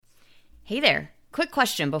Hey there, quick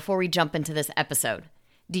question before we jump into this episode.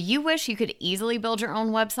 Do you wish you could easily build your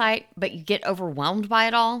own website, but you get overwhelmed by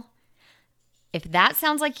it all? If that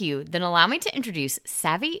sounds like you, then allow me to introduce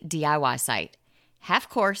Savvy DIY Site. Half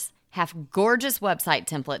course, half gorgeous website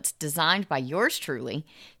templates designed by yours truly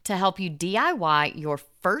to help you DIY your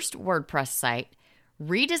first WordPress site,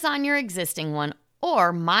 redesign your existing one,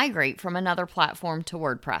 or migrate from another platform to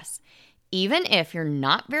WordPress, even if you're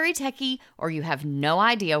not very techie or you have no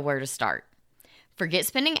idea where to start. Forget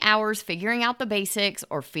spending hours figuring out the basics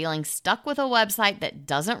or feeling stuck with a website that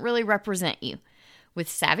doesn't really represent you. With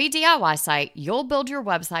Savvy DIY Site, you'll build your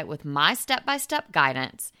website with my step-by-step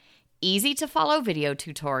guidance, easy-to-follow video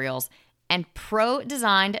tutorials, and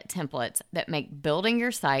pro-designed templates that make building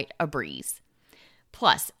your site a breeze.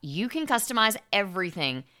 Plus, you can customize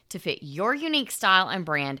everything to fit your unique style and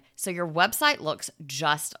brand so your website looks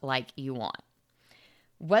just like you want.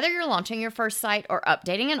 Whether you're launching your first site or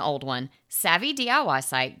updating an old one, Savvy DIY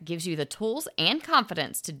Site gives you the tools and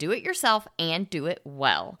confidence to do it yourself and do it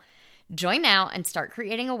well. Join now and start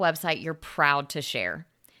creating a website you're proud to share.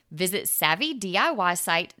 Visit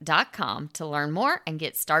savvydiysite.com to learn more and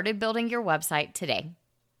get started building your website today.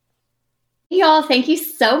 Y'all, thank you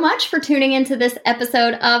so much for tuning into this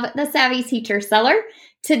episode of The Savvy Teacher Seller.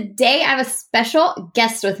 Today, I have a special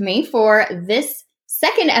guest with me for this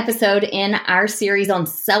second episode in our series on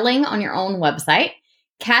selling on your own website.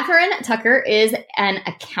 Katherine Tucker is an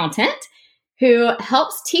accountant who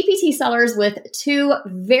helps TPT sellers with two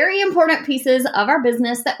very important pieces of our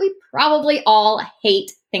business that we probably all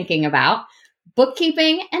hate thinking about: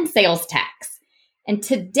 bookkeeping and sales tax. And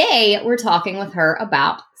today, we're talking with her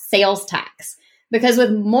about sales tax. Because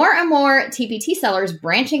with more and more TPT sellers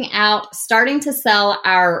branching out, starting to sell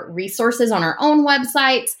our resources on our own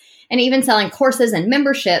websites, and even selling courses and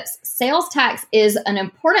memberships, sales tax is an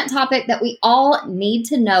important topic that we all need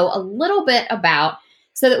to know a little bit about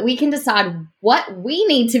so that we can decide what we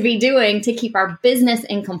need to be doing to keep our business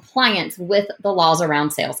in compliance with the laws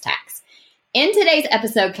around sales tax. In today's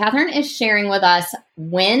episode, Katherine is sharing with us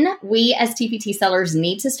when we as TPT sellers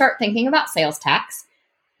need to start thinking about sales tax,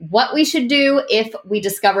 what we should do if we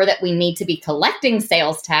discover that we need to be collecting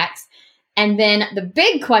sales tax, and then the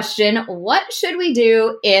big question, what should we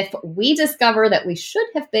do if we discover that we should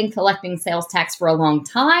have been collecting sales tax for a long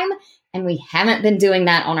time and we haven't been doing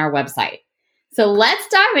that on our website? So let's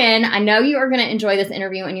dive in. I know you are going to enjoy this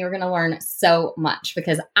interview and you're going to learn so much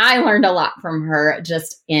because I learned a lot from her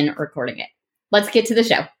just in recording it. Let's get to the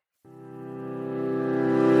show.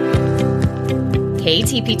 Hey,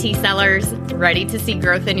 TPT sellers, ready to see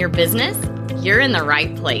growth in your business? You're in the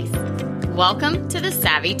right place. Welcome to the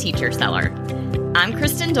Savvy Teacher Seller. I'm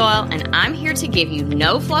Kristen Doyle, and I'm here to give you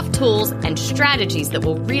no-fluff tools and strategies that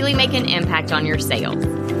will really make an impact on your sales.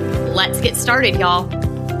 Let's get started, y'all.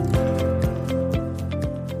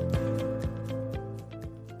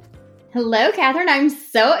 Hello, Katherine. I'm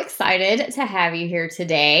so excited to have you here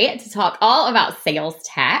today to talk all about sales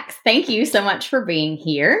tax. Thank you so much for being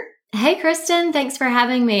here. Hey, Kristen. Thanks for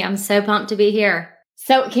having me. I'm so pumped to be here.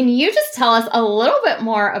 So can you just tell us a little bit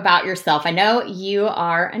more about yourself? I know you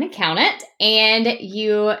are an accountant and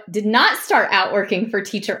you did not start out working for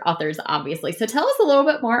teacher authors, obviously. So tell us a little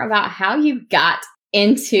bit more about how you got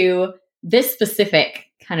into this specific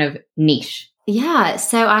kind of niche. Yeah.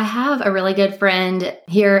 So I have a really good friend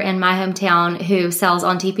here in my hometown who sells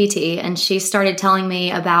on TPT, and she started telling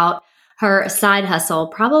me about her side hustle.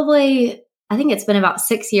 Probably, I think it's been about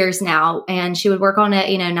 6 years now. And she would work on it,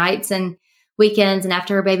 nights and weekends and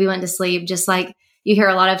after her baby went to sleep, just like you hear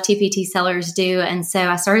a lot of TPT sellers do. And so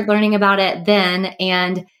I started learning about it then.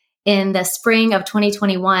 And in the spring of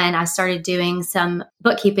 2021, I started doing some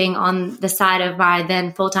bookkeeping on the side of my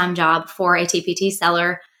then full-time job for a TPT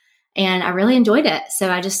seller. And I really enjoyed it.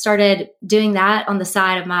 So I just started doing that on the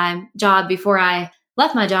side of my job before I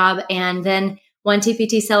left my job. And then one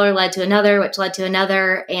TPT seller led to another, which led to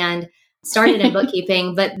another, and started in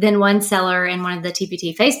bookkeeping. But then one seller in one of the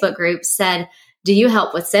TPT Facebook groups said, "Do you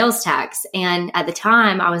help with sales tax?" And at the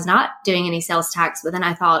time I was not doing any sales tax, but then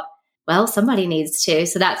I thought, well, somebody needs to.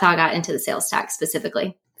 So that's how I got into the sales tax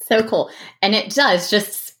specifically. So cool. And it does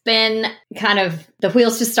just spin, kind of the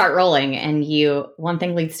wheels just start rolling and one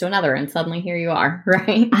thing leads to another and suddenly here you are,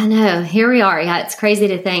 right? I know. Here we are. Yeah. It's crazy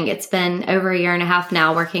to think it's been over a year and a half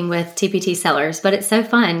now working with TPT sellers, but it's so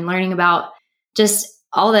fun learning about just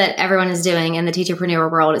all that everyone is doing in the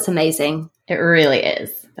teacherpreneur world. It's amazing. It really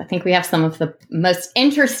is. I think we have some of the most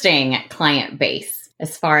interesting client base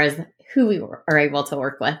as far as who we are able to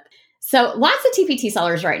work with. So lots of TPT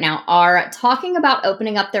sellers right now are talking about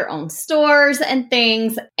opening up their own stores and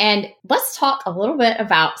things. And let's talk a little bit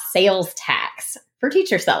about sales tax for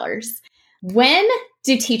teacher sellers. When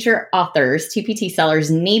do teacher authors, TPT sellers,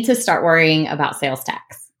 need to start worrying about sales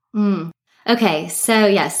tax? Okay, so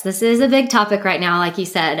yes, this is a big topic right now, like you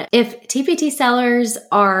said. If TPT sellers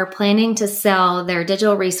are planning to sell their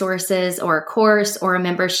digital resources or a course or a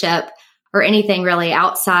membership or anything really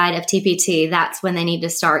outside of TPT, that's when they need to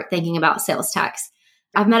start thinking about sales tax.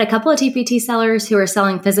 I've met a couple of TPT sellers who are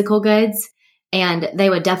selling physical goods, and they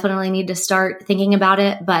would definitely need to start thinking about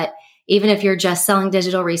it. But even if you're just selling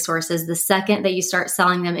digital resources, the second that you start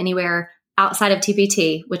selling them anywhere outside of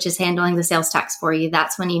TPT, which is handling the sales tax for you,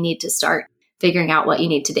 that's when you need to start figuring out what you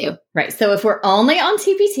need to do. Right. So if we're only on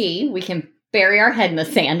TPT, we can bury our head in the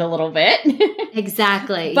sand a little bit.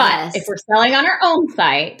 Exactly. But yes. if we're selling on our own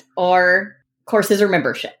site or courses or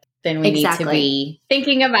membership, then we need to be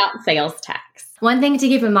thinking about sales tax. One thing to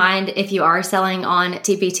keep in mind if you are selling on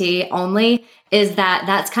TPT only is that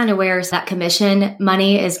that's kind of where that commission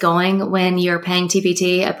money is going when you're paying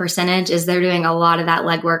TPT a percentage, is they're doing a lot of that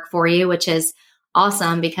legwork for you, which is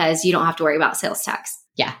awesome because you don't have to worry about sales tax.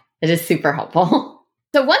 Yeah, it is super helpful.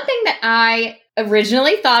 So one thing that I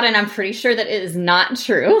originally thought, and I'm pretty sure that it is not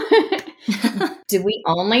true, do we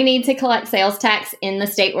only need to collect sales tax in the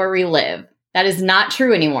state where we live? That is not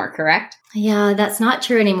true anymore, correct? Yeah, that's not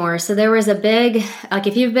true anymore. So there was a big,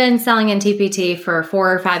 if you've been selling in TPT for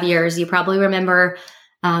 4 or 5 years, you probably remember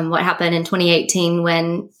what happened in 2018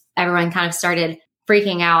 when everyone kind of started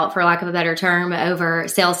freaking out, for lack of a better term, over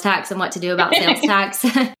sales tax and what to do about sales tax.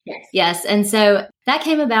 Yes. And so that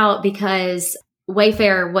came about because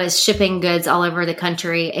Wayfair was shipping goods all over the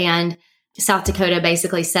country, and South Dakota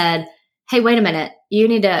basically said, hey, wait a minute,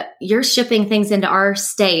 you're shipping things into our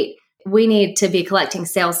state. We need to be collecting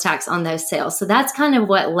sales tax on those sales. So that's kind of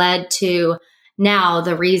what led to now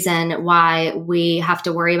the reason why we have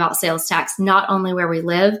to worry about sales tax, not only where we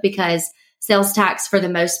live, because sales tax for the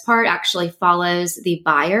most part actually follows the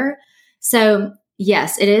buyer. So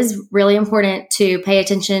yes, it is really important to pay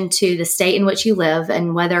attention to the state in which you live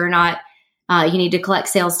and whether or not you need to collect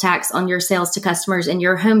sales tax on your sales to customers in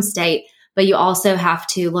your home state. But you also have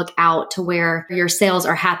to look out to where your sales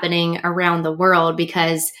are happening around the world,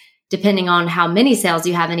 because depending on how many sales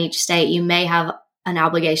you have in each state, you may have an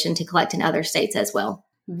obligation to collect in other states as well.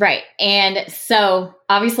 Right. And so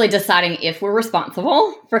obviously deciding if we're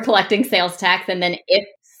responsible for collecting sales tax, and then if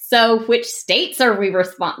so, which states are we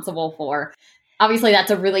responsible for? Obviously, that's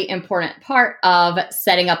a really important part of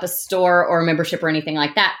setting up a store or a membership or anything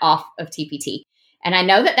like that off of TPT. And I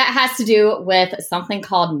know that has to do with something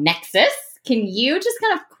called Nexus. Can you just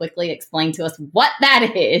kind of quickly explain to us what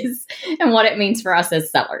that is and what it means for us as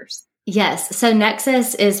sellers? Yes. So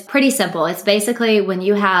Nexus is pretty simple. It's basically when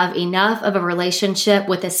you have enough of a relationship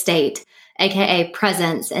with a state, aka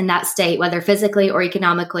presence in that state, whether physically or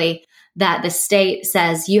economically, that the state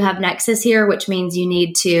says you have Nexus here, which means you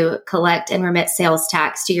need to collect and remit sales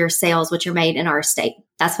tax to your sales, which are made in our state.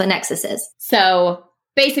 That's what Nexus is. So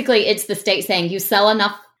basically, it's the state saying you sell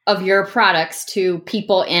enough of your products to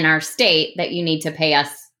people in our state that you need to pay us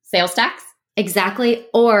sales tax? Exactly.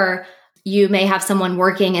 Or you may have someone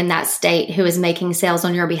working in that state who is making sales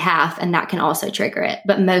on your behalf, and that can also trigger it.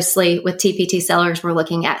 But mostly with TPT sellers, we're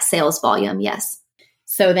looking at sales volume. Yes.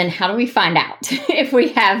 So then how do we find out if we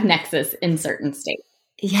have Nexus in certain states?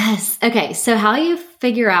 Yes. Okay. So how you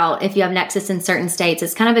figure out if you have Nexus in certain states,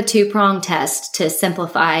 it's kind of a two-pronged test to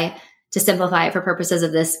simplify it for purposes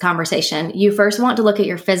of this conversation. You first want to look at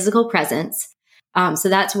your physical presence. So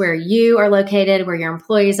that's where you are located, where your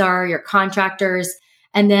employees are, your contractors.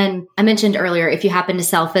 And then I mentioned earlier, if you happen to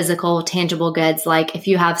sell physical, tangible goods, like if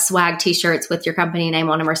you have swag t-shirts with your company name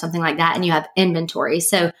on them or something like that, and you have inventory.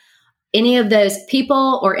 So any of those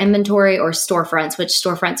people or inventory or storefronts, which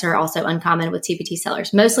storefronts are also uncommon with TPT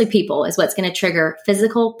sellers, mostly people is what's going to trigger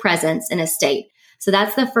physical presence in a state. So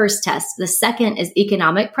that's the first test. The second is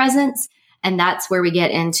economic presence. And that's where we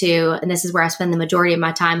get into, and this is where I spend the majority of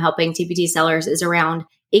my time helping TPT sellers, is around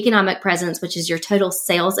economic presence, which is your total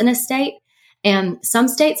sales in a state. And some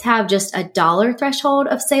states have just a dollar threshold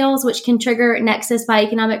of sales, which can trigger Nexus by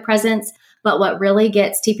economic presence. But what really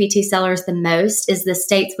gets TPT sellers the most is the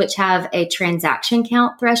states which have a transaction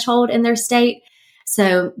count threshold in their state.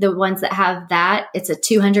 So the ones that have that, it's a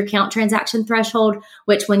 200 count transaction threshold,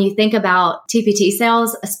 which when you think about TPT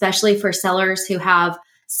sales, especially for sellers who have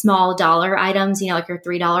small dollar items, like your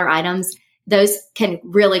 $3 items, those can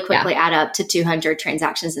really quickly add up to 200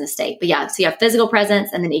 transactions in the state. But yeah, so you have physical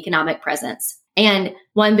presence and then economic presence. And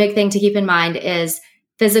one big thing to keep in mind is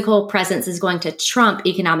physical presence is going to trump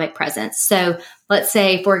economic presence. So let's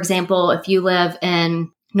say, for example, if you live in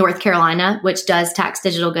North Carolina, which does tax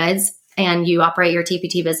digital goods, and you operate your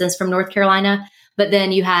TPT business from North Carolina, but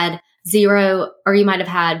then you had 0, or you might have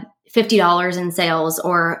had $50 in sales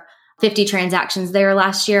or 50 transactions there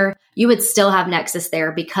last year, you would still have Nexus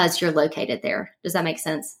there because you're located there. Does that make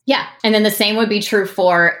sense? Yeah. And then the same would be true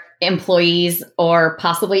for employees or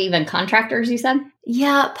possibly even contractors, you said?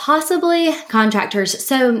 Yeah, possibly contractors.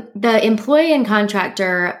 So the employee and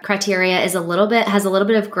contractor criteria has a little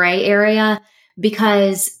bit of gray area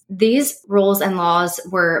because these rules and laws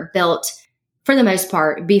were built for the most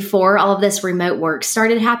part before all of this remote work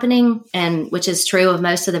started happening, and which is true of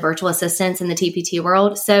most of the virtual assistants in the TPT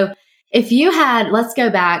world. So if you had, let's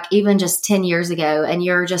go back even just 10 years ago, and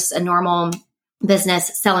you're just a normal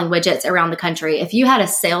business selling widgets around the country, if you had a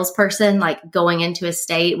salesperson like going into a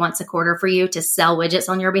state once a quarter for you to sell widgets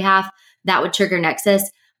on your behalf, that would trigger Nexus.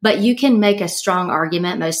 But you can make a strong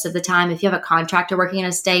argument most of the time. If you have a contractor working in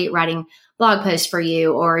a state, writing blog posts for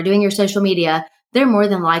you or doing your social media, they're more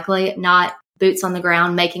than likely not boots on the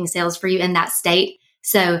ground making sales for you in that state.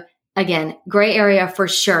 So again, gray area for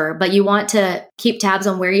sure, but you want to keep tabs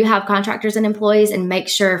on where you have contractors and employees and make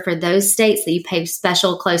sure for those states that you pay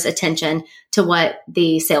special close attention to what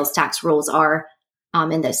the sales tax rules are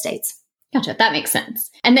in those states. Gotcha. That makes sense.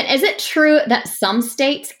 And then is it true that some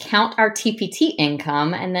states count our TPT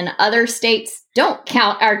income and then other states don't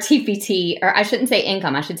count our TPT, or I shouldn't say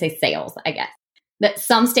income, I should say sales, I guess, that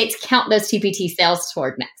some states count those TPT sales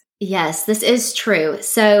toward Nexus? Yes, this is true.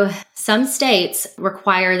 So some states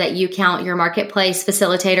require that you count your marketplace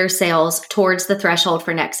facilitator sales towards the threshold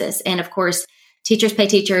for Nexus. And of course, Teachers Pay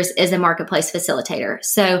Teachers is a marketplace facilitator.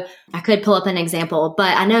 So I could pull up an example,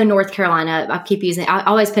 but I know North Carolina, I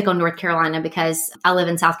always pick on North Carolina because I live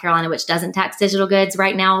in South Carolina, which doesn't tax digital goods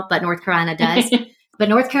right now, but North Carolina does. But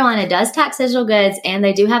North Carolina does tax digital goods, and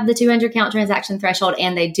they do have the 200 count transaction threshold,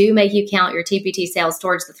 and they do make you count your TPT sales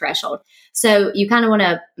towards the threshold. So you kind of want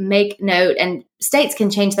to make note, and states can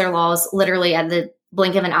change their laws literally at the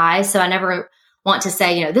blink of an eye. So I never want to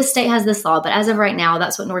say, this state has this law, but as of right now,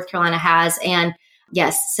 that's what North Carolina has. And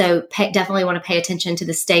yes, so definitely want to pay attention to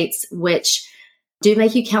the states which do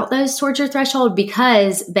make you count those towards your threshold,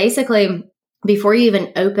 because basically before you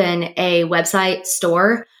even open a website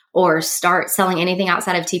store or start selling anything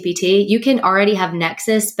outside of TPT, you can already have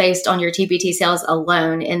Nexus based on your TPT sales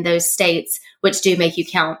alone in those states, which do make you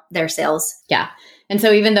count their sales. Yeah. And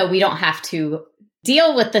so even though we don't have to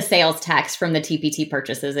deal with the sales tax from the TPT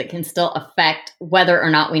purchases, it can still affect whether or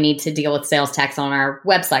not we need to deal with sales tax on our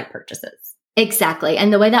website purchases. Exactly.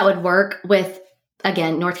 And the way that would work with,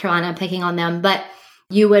 again, North Carolina, I'm picking on them, but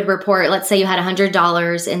you would report, let's say you had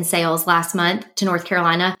 $100 in sales last month to North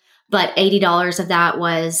Carolina, but $80 of that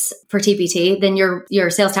was for TPT, then your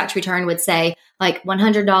sales tax return would say like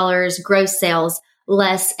 $100 gross sales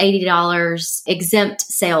less $80 exempt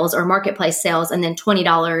sales or marketplace sales, and then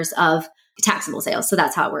 $20 of taxable sales. So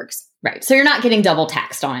that's how it works. Right. So you're not getting double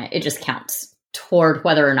taxed on it. It just counts toward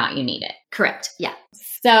whether or not you need it. Correct. Yeah.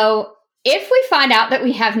 So if we find out that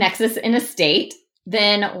we have Nexus in a state,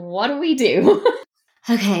 then what do we do?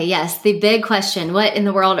 Okay, yes, the big question, what in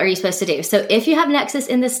the world are you supposed to do? So if you have Nexus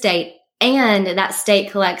in the state and that state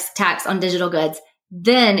collects tax on digital goods,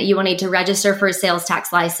 then you will need to register for a sales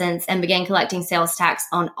tax license and begin collecting sales tax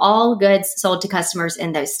on all goods sold to customers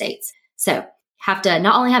in those states. So have to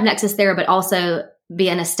not only have Nexus there, but also be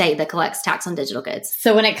in a state that collects tax on digital goods.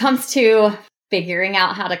 So when it comes to figuring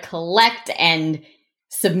out how to collect and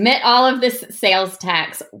submit all of this sales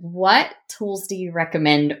tax, what tools do you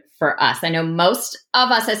recommend for us? I know most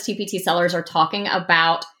of us as TPT sellers are talking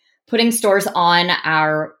about putting stores on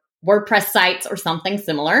our WordPress sites or something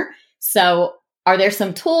similar. So are there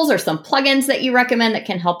some tools or some plugins that you recommend that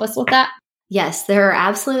can help us with that? Yes, there are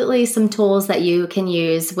absolutely some tools that you can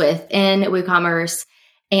use within WooCommerce.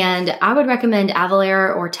 And I would recommend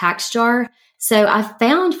Avalara or TaxJar. So I've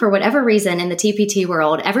found, for whatever reason, in the TPT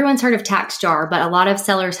world, everyone's heard of TaxJar, but a lot of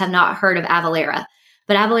sellers have not heard of Avalara.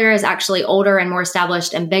 But Avalara is actually older and more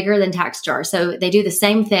established and bigger than TaxJar. So they do the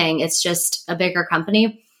same thing. It's just a bigger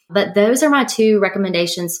company. But those are my two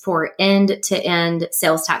recommendations for end-to-end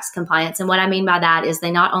sales tax compliance. And what I mean by that is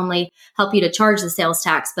they not only help you to charge the sales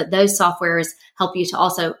tax, but those softwares help you to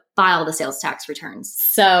also file the sales tax returns.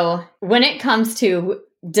 So when it comes to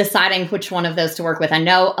deciding which one of those to work with, I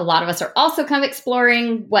know a lot of us are also kind of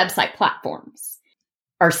exploring website platforms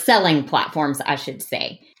or selling platforms, I should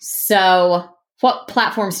say. So what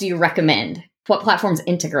platforms do you recommend? What platforms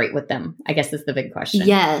integrate with them, I guess is the big question.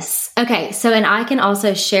 Yes. Okay. So, and I can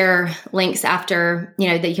also share links after,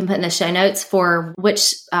 that you can put in the show notes for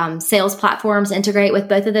which sales platforms integrate with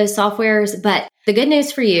both of those softwares. But the good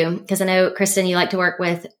news for you, because I know, Kristen, you like to work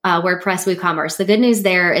with WordPress WooCommerce. The good news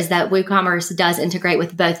there is that WooCommerce does integrate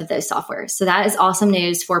with both of those softwares. So that is awesome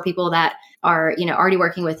news for people that are, already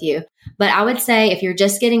working with you. But I would say if you're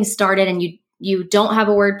just getting started and you don't have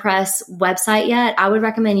a WordPress website yet, I would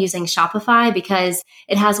recommend using Shopify because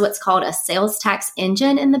it has what's called a sales tax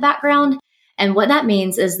engine in the background. And what that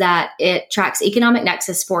means is that it tracks economic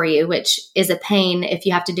nexus for you, which is a pain if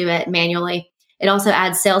you have to do it manually. It also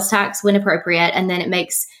adds sales tax when appropriate, and then it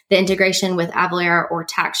makes the integration with Avalara or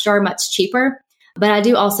TaxJar much cheaper. But I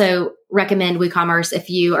do also recommend WooCommerce if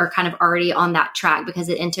you are kind of already on that track because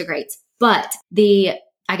it integrates. But the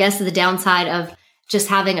downside of just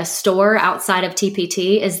having a store outside of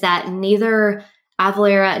TPT is that neither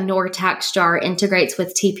Avalara nor TaxJar integrates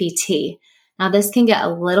with TPT. Now, this can get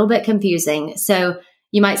a little bit confusing. So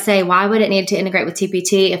you might say, why would it need to integrate with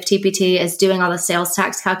TPT if TPT is doing all the sales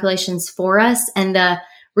tax calculations for us? And the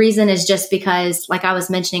reason is just because, like I was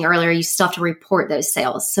mentioning earlier, you still have to report those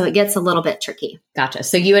sales. So it gets a little bit tricky. Gotcha.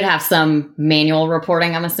 So you would have some manual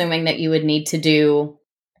reporting, I'm assuming, that you would need to do.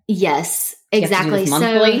 Yes, exactly.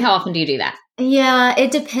 Monthly? How often do you do that? Yeah,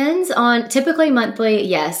 it depends on typically monthly.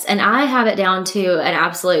 Yes. And I have it down to an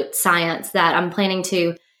absolute science that I'm planning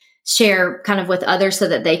to share kind of with others so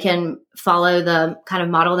that they can follow the kind of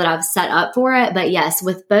model that I've set up for it. But yes,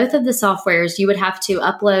 with both of the softwares, you would have to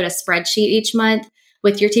upload a spreadsheet each month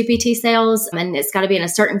with your TPT sales, and it's got to be in a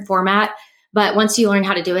certain format. But once you learn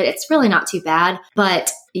how to do it, it's really not too bad.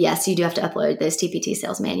 But yes, you do have to upload those TPT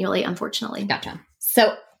sales manually, unfortunately. Gotcha.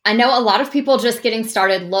 So I know a lot of people just getting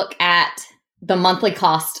started look at the monthly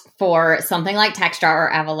cost for something like TaxJar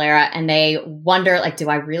or Avalara, and they wonder, like, do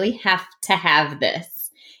I really have to have this?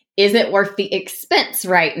 Is it worth the expense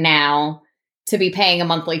right now to be paying a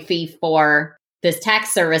monthly fee for this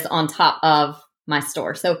tax service on top of my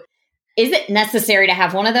store? So is it necessary to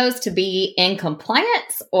have one of those to be in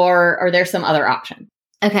compliance, or are there some other option?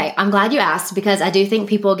 Okay, I'm glad you asked because I do think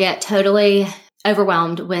people get totally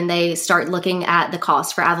overwhelmed when they start looking at the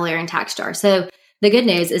cost for Avalara and TaxJar. So the good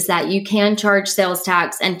news is that you can charge sales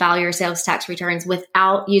tax and file your sales tax returns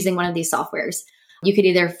without using one of these softwares. You could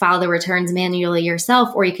either file the returns manually yourself,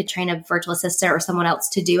 or you could train a virtual assistant or someone else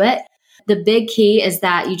to do it. The big key is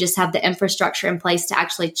that you just have the infrastructure in place to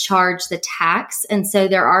actually charge the tax. And so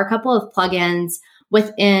there are a couple of plugins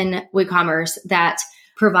within WooCommerce that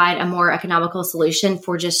provide a more economical solution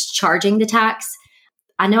for just charging the tax.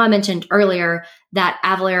 I know I mentioned earlier that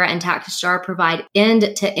Avalara and TaxJar provide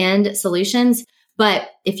end-to-end solutions. But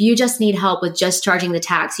if you just need help with just charging the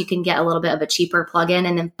tax, you can get a little bit of a cheaper plugin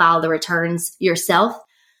and then file the returns yourself.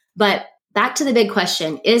 But back to the big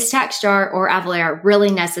question, is TaxJar or Avalara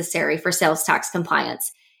really necessary for sales tax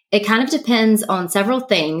compliance? It kind of depends on several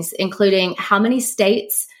things, including how many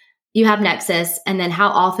states you have Nexus, and then how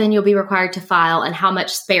often you'll be required to file and how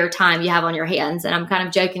much spare time you have on your hands. And I'm kind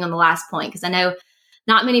of joking on the last point because I know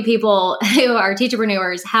not many people who are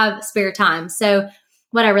teacherpreneurs have spare time. So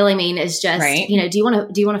what I really mean is just, right. Do you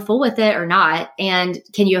want to fool with it or not? And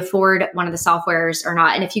can you afford one of the softwares or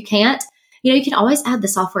not? And if you can't, you can always add the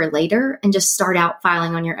software later and just start out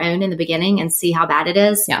filing on your own in the beginning and see how bad it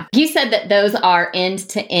is. Yeah. You said that those are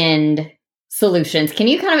end-to-end solutions. Can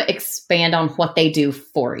you kind of expand on what they do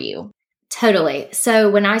for you? Totally. So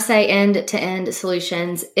when I say end-to-end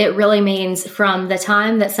solutions, it really means from the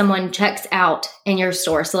time that someone checks out in your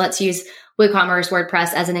store. So let's use WooCommerce,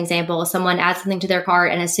 WordPress as an example. Someone adds something to their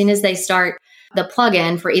cart, and as soon as they start the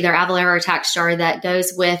plugin for either Avalara or TaxJar that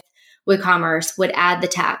goes with WooCommerce would add the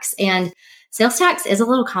tax. And sales tax is a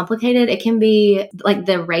little complicated. It can be like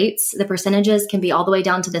the rates, the percentages can be all the way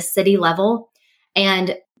down to the city level.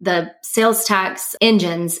 And the sales tax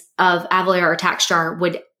engines of Avalara or TaxJar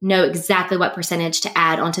would know exactly what percentage to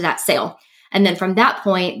add onto that sale. And then from that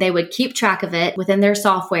point, they would keep track of it within their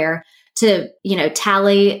software to,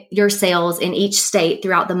 tally your sales in each state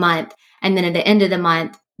throughout the month. And then at the end of the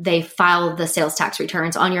month, they file the sales tax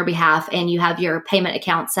returns on your behalf, and you have your payment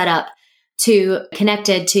account set up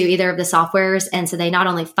connected to either of the softwares. And so they not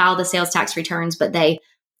only file the sales tax returns, but they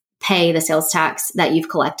pay the sales tax that you've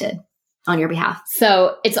collected on your behalf.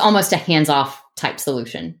 So it's almost a hands-off type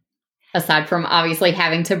solution, aside from obviously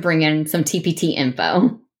having to bring in some TPT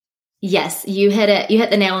info. Yes, you hit it. You hit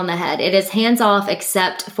the nail on the head. It is hands-off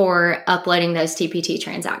except for uploading those TPT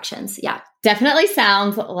transactions. Yeah. Definitely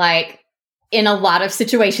sounds like in a lot of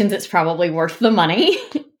situations, it's probably worth the money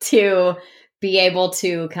to be able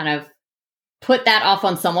to kind of put that off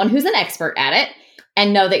on someone who's an expert at it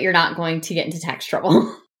and know that you're not going to get into tax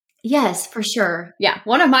trouble. Yes, for sure. Yeah.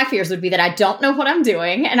 One of my fears would be that I don't know what I'm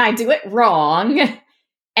doing and I do it wrong.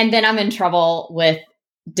 And then I'm in trouble with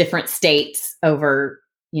different states over,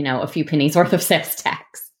 a few pennies worth of sales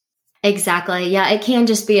tax. Exactly. Yeah, it can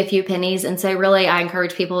just be a few pennies. And so really, I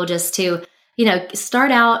encourage people just to,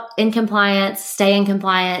 start out in compliance, stay in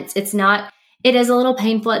compliance. It's not It is a little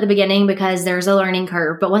painful at the beginning because there's a learning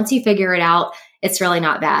curve, but once you figure it out, it's really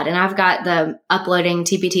not bad. And I've got the uploading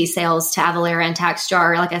TPT sales to Avalara and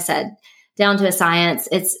TaxJar, like I said, down to a science.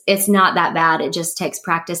 It's not that bad. It just takes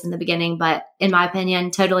practice in the beginning, but in my opinion,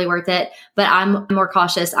 totally worth it. But I'm more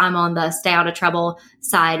cautious. I'm on the stay out of trouble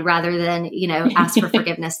side rather than, ask for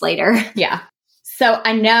forgiveness later. Yeah. So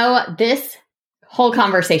I know this whole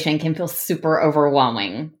conversation can feel super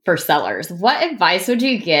overwhelming for sellers. What advice would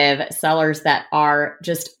you give sellers that are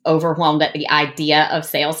just overwhelmed at the idea of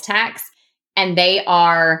sales tax? And they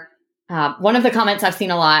are, one of the comments I've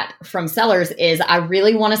seen a lot from sellers is, I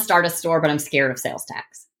really want to start a store, but I'm scared of sales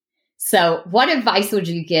tax. So what advice would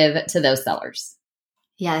you give to those sellers?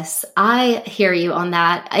 Yes, I hear you on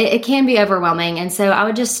that. It can be overwhelming. And so I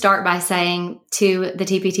would just start by saying to the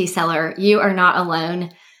TPT seller, you are not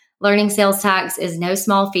alone. Learning sales tax is no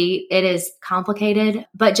small feat. It is complicated,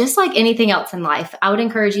 but just like anything else in life, I would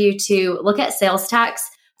encourage you to look at sales tax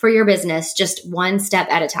for your business just one step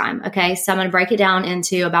at a time. Okay. So I'm going to break it down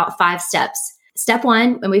into about 5 steps. Step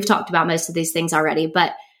 1, and we've talked about most of these things already,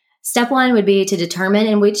 but step 1 would be to determine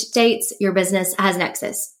in which states your business has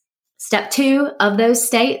nexus. Step 2, of those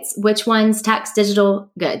states, which ones tax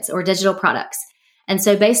digital goods or digital products. And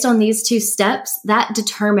so based on these 2 steps, that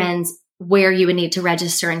determines where you would need to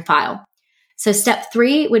register and file. So step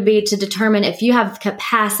 3 would be to determine if you have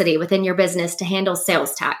capacity within your business to handle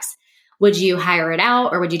sales tax. Would you hire it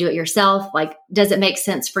out or would you do it yourself? Like, does it make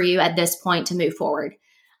sense for you at this point to move forward?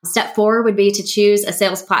 Step 4 would be to choose a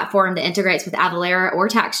sales platform that integrates with Avalara or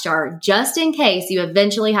TaxJar, just in case you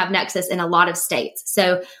eventually have Nexus in a lot of states.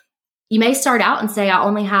 So you may start out and say, I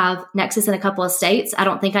only have Nexus in a couple of states. I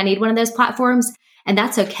don't think I need one of those platforms. And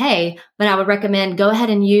that's okay. But I would recommend go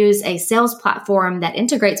ahead and use a sales platform that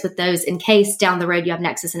integrates with those in case down the road you have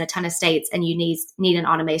Nexus in a ton of states and you need an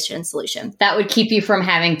automation solution. That would keep you from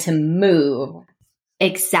having to move.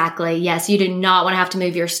 Exactly. Yes. You do not want to have to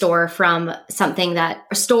move your store from something that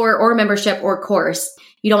a store or membership or course.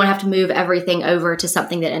 You don't want to have to move everything over to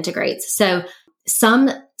something that integrates. So some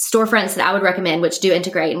storefronts that I would recommend, which do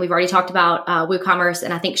integrate, and we've already talked about WooCommerce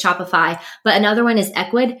and I think Shopify, but another one is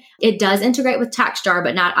Equid. It does integrate with TaxJar,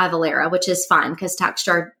 but not Avalara, which is fine because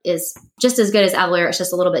TaxJar is just as good as Avalara. It's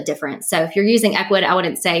just a little bit different. So if you're using Equid, I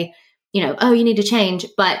wouldn't say, you need to change.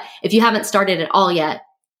 But if you haven't started at all yet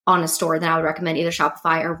on a store, then I would recommend either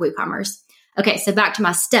Shopify or WooCommerce. Okay, so back to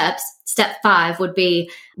my steps. Step 5 would be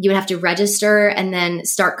you would have to register and then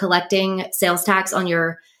start collecting sales tax on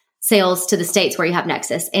your sales to the states where you have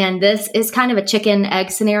Nexus. And this is kind of a chicken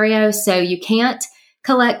egg scenario. So you can't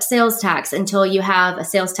collect sales tax until you have a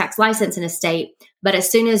sales tax license in a state. But as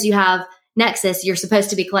soon as you have Nexus, you're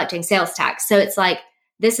supposed to be collecting sales tax. So it's like,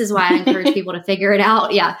 this is why I encourage people to figure it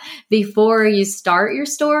out. Yeah. Before you start your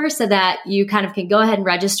store so that you kind of can go ahead and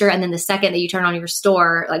register. And then the second that you turn on your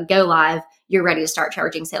store, like go live, you're ready to start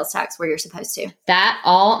charging sales tax where you're supposed to. That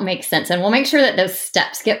all makes sense. And we'll make sure that those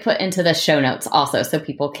steps get put into the show notes also so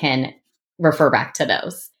people can refer back to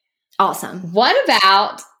those. Awesome. What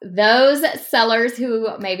about those sellers who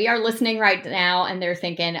maybe are listening right now and they're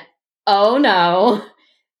thinking, oh no,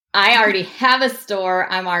 I already have a store.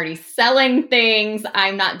 I'm already selling things.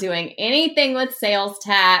 I'm not doing anything with sales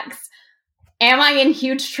tax. Am I in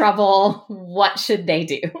huge trouble? What should they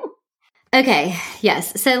do? Okay.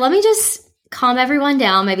 Yes. So let me just calm everyone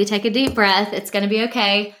down. Maybe take a deep breath. It's going to be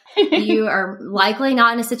okay. You are likely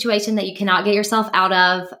not in a situation that you cannot get yourself out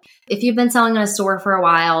of. If you've been selling in a store for a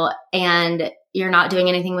while and you're not doing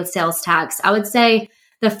anything with sales tax, I would say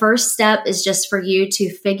the first step is just for you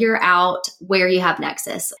to figure out where you have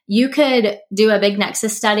Nexus. You could do a big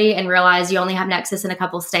Nexus study and realize you only have Nexus in a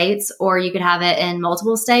couple states, or you could have it in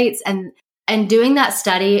multiple states. And doing that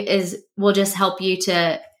study will just help you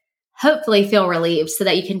to hopefully feel relieved so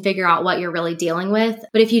that you can figure out what you're really dealing with.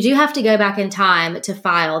 But if you do have to go back in time to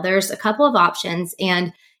file, there's a couple of options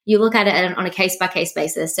and you look at it on a case-by-case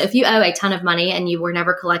basis. So if you owe a ton of money and you were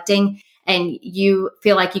never collecting and you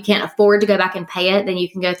feel like you can't afford to go back and pay it, then you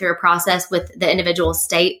can go through a process with the individual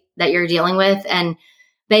state that you're dealing with and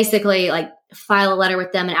basically like file a letter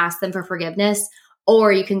with them and ask them for forgiveness.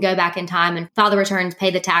 Or you can go back in time and file the returns, pay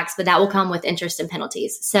the tax, but that will come with interest and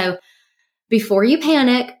penalties. So before you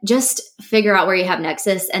panic, just figure out where you have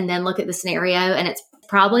Nexus and then look at the scenario. And it's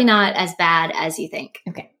probably not as bad as you think.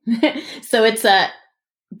 Okay. So it's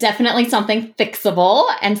definitely something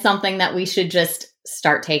fixable and something that we should just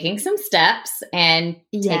start taking some steps and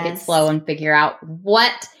take it slow and figure out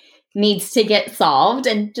what needs to get solved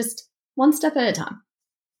and just one step at a time.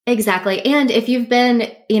 Exactly. And if you've been,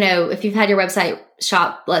 if you've had your website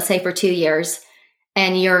shop, let's say for 2 years,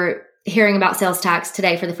 and you're hearing about sales tax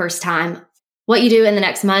today for the first time, what you do in the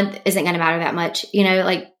next month isn't going to matter that much.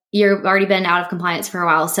 Like you've already been out of compliance for a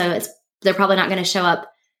while. So they're probably not going to show up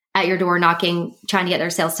at your door knocking, trying to get their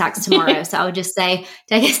sales tax tomorrow. So I would just say,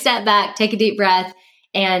 take a step back, take a deep breath,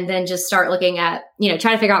 and then just start looking at,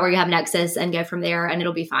 try to figure out where you have nexus and go from there, and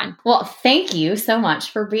it'll be fine. Well, thank you so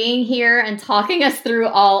much for being here and talking us through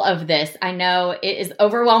all of this. I know it is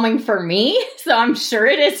overwhelming for me, so I'm sure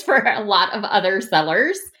it is for a lot of other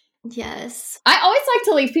sellers. Yes. I always like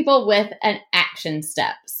to leave people with an action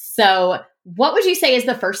step. So what would you say is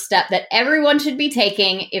the first step that everyone should be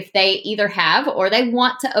taking if they either have or they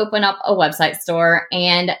want to open up a website store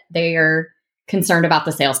and they're concerned about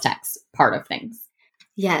the sales tax part of things?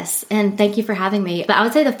 Yes. And thank you for having me. But I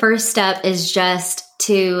would say the first step is just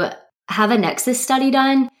to have a nexus study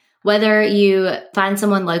done. Whether you find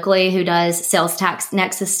someone locally who does sales tax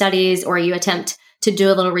nexus studies or you attempt to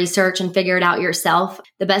do a little research and figure it out yourself,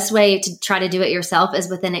 the best way to try to do it yourself is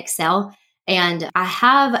within Excel. And I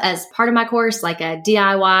have, as part of my course, like a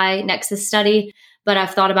DIY nexus study, but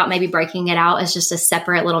I've thought about maybe breaking it out as just a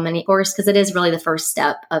separate little mini course because it is really the first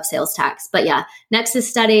step of sales tax. But yeah, nexus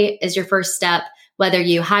study is your first step. Whether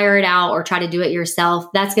you hire it out or try to do it yourself,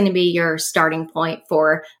 that's going to be your starting point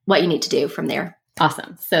for what you need to do from there.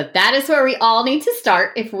 Awesome. So that is where we all need to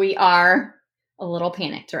start if we are a little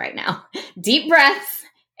panicked right now. Deep breaths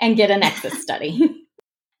and get a nexus study.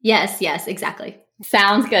 Yes, exactly.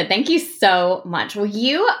 Sounds good. Thank you so much. Will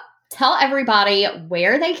you tell everybody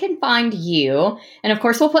where they can find you? And of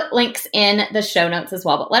course, we'll put links in the show notes as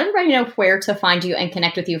well, but let everybody know where to find you and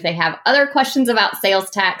connect with you if they have other questions about sales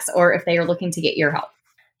tax or if they are looking to get your help.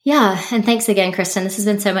 Yeah. And thanks again, Kristen. This has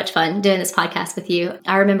been so much fun doing this podcast with you.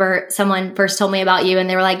 I remember someone first told me about you and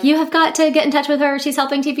they were like, you have got to get in touch with her. She's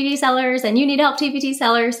helping TPT sellers and you need to help TPT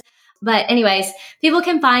sellers. But anyways, people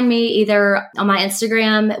can find me either on my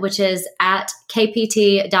Instagram, which is at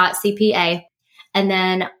kpt.cpa. And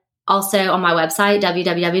then also on my website,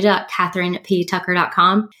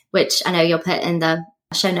 www.katherineptucker.com, which I know you'll put in the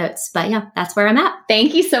show notes. But yeah, that's where I'm at.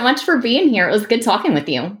 Thank you so much for being here. It was good talking with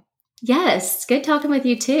you. Yes, good talking with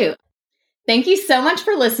you too. Thank you so much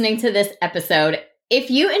for listening to this episode. If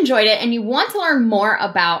you enjoyed it and you want to learn more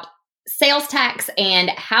about sales tax and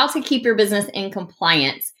how to keep your business in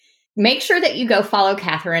compliance, make sure that you go follow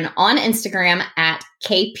Katherine on Instagram at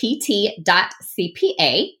kpt.cpa.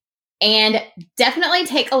 And definitely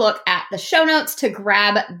take a look at the show notes to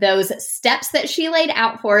grab those steps that she laid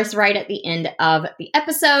out for us right at the end of the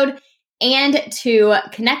episode and to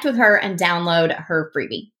connect with her and download her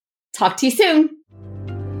freebie. Talk to you soon.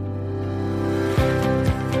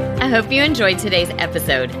 I hope you enjoyed today's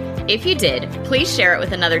episode. If you did, please share it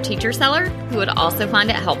with another teacher seller who would also find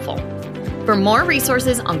it helpful. For more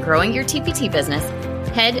resources on growing your TPT business,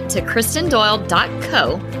 head to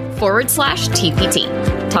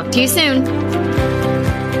kristendoyle.co/TPT. Talk to you soon.